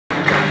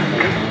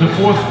the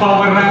fourth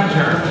Power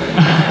Ranger.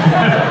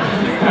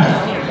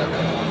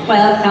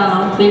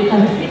 Welcome, please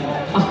have a seat.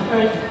 Of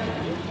course,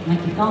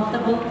 make you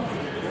comfortable.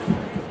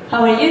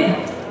 How are you?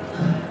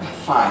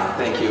 Fine,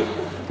 thank you.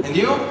 And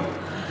you?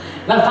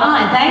 Well,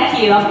 fine, thank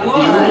you, of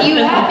course. Are you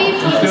happy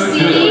for the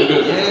city?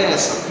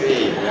 Yes,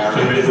 okay. We are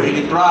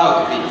really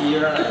proud to be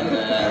here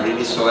and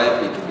really so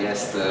happy to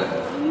guest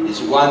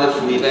this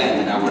wonderful event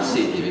in our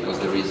city, because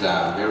there is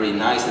a very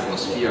nice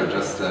atmosphere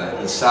just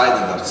inside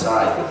and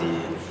outside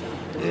the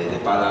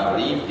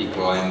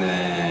Paralimpico and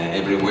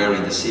everywhere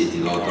in the city.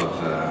 A lot of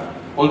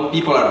all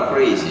people are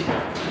crazy,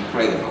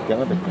 incredible.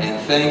 And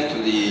thanks to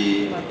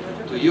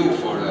you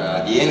for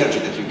the energy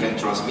that you can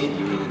transmit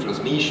during the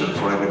transmission,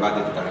 for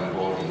everybody that are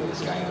involved in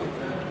this kind of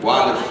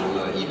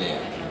wonderful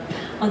event.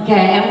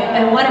 Okay,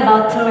 and what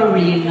about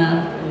Turin,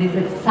 this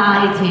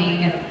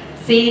exciting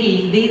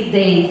city these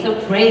days, so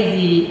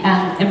crazy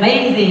and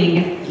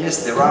amazing?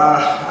 Yes, there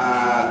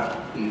are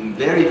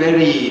very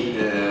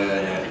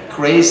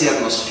crazy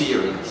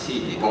atmosphere in the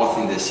city, both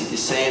in the city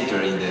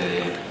center, in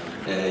the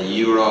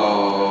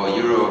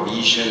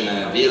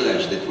Eurovision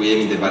village that we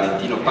have in the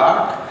Valentino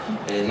Park.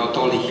 Not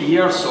only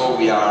here, so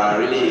we are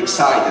really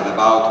excited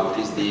about what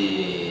is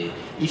the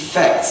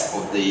effects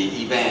of the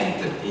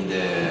event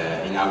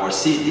in our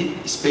city,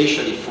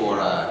 especially for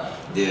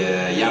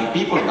the young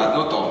people, but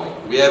not only.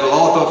 We have a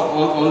lot of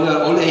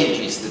all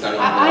ages that are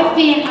involved.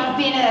 I've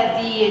been at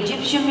the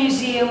Egyptian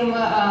Museum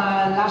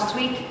last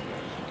week,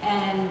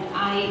 and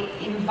I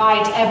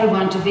invite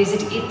everyone to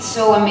visit. It's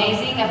so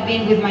amazing. I've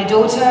been with my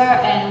daughter,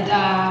 and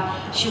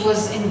she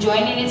was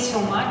enjoying it so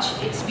much.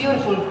 It's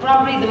beautiful.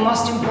 Probably the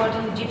most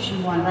important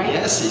Egyptian one, right?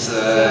 Yes, it's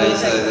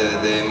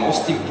the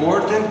most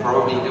important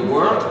probably in the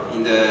world.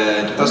 In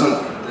the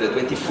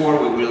 2024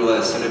 we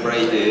will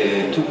celebrate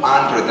the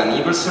 200th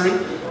anniversary.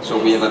 So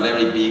we have a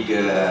very big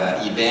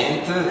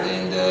event,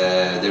 and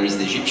there is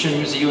the Egyptian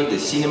Museum, the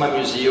Cinema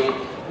Museum,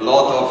 a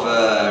lot of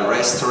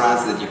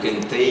restaurants that you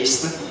can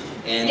taste.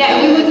 And yeah,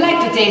 we would like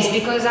to taste,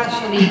 because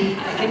actually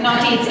I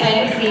cannot eat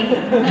anything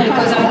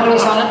because I'm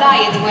always on a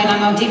diet when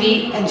I'm on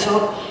TV, and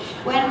so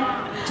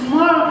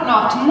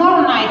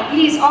tomorrow night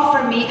please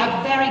offer me a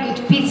very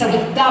good pizza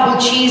with double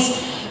cheese,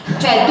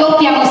 cioè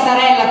doppia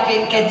mozzarella,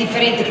 che è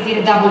differente che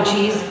dire double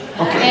cheese.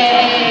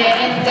 Okay.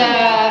 And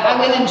I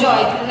will enjoy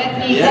it. Let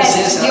me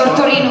test your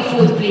Torino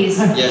food,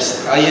 please.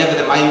 Yes, I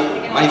have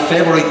my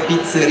favorite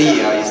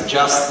pizzeria is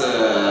just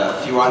a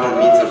few hundred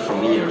meters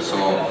from here, so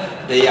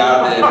they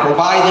are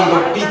providing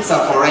of pizza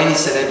for any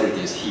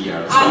celebrities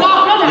here. So we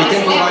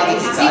can provide the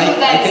pizza. I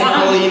can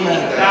call him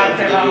and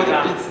give you the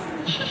pizza.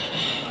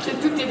 Cioè,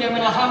 tutti abbiamo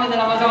una fame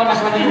della Madonna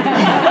qua dentro.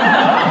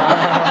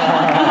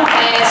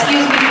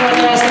 Excuse me for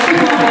the rest of the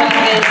program.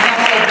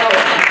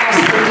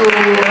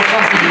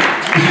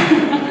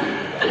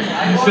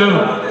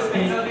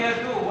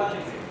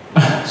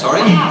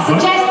 Sorry?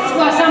 Suggest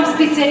some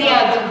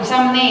pizzeria,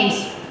 some names.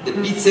 The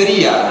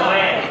pizzeria,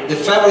 the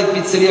favorite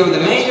pizzeria of the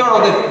mayor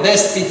or the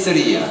best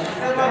pizzeria?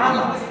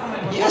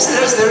 Yes,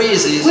 there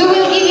is. We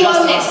will give you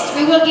a list.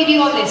 We will give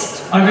you a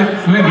list. I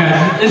mean,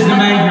 guys, it's the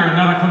mayor,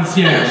 not a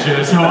concierge,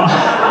 so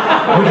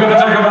we're going to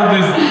talk about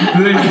this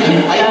later.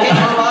 I can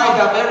provide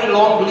a very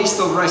long list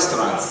of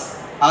restaurants.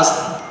 As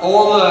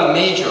all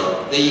major,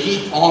 they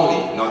eat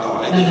only, not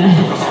only.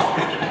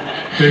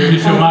 Thank you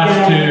so much.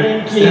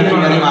 Thank you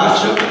very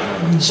much.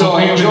 So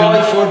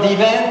enjoy for the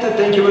event.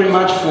 Thank you very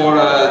much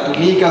to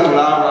Mika, to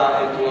Laura,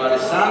 and to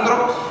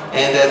Alessandro.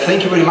 And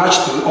thank you very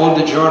much to all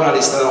the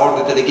journalists, all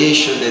the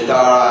delegation that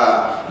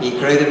are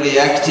incredibly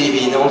active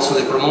in also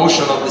the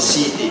promotion of the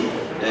city,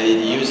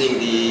 using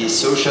the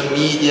social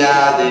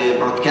media, the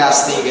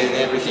broadcasting and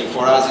everything.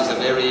 For us is a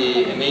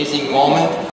very amazing moment.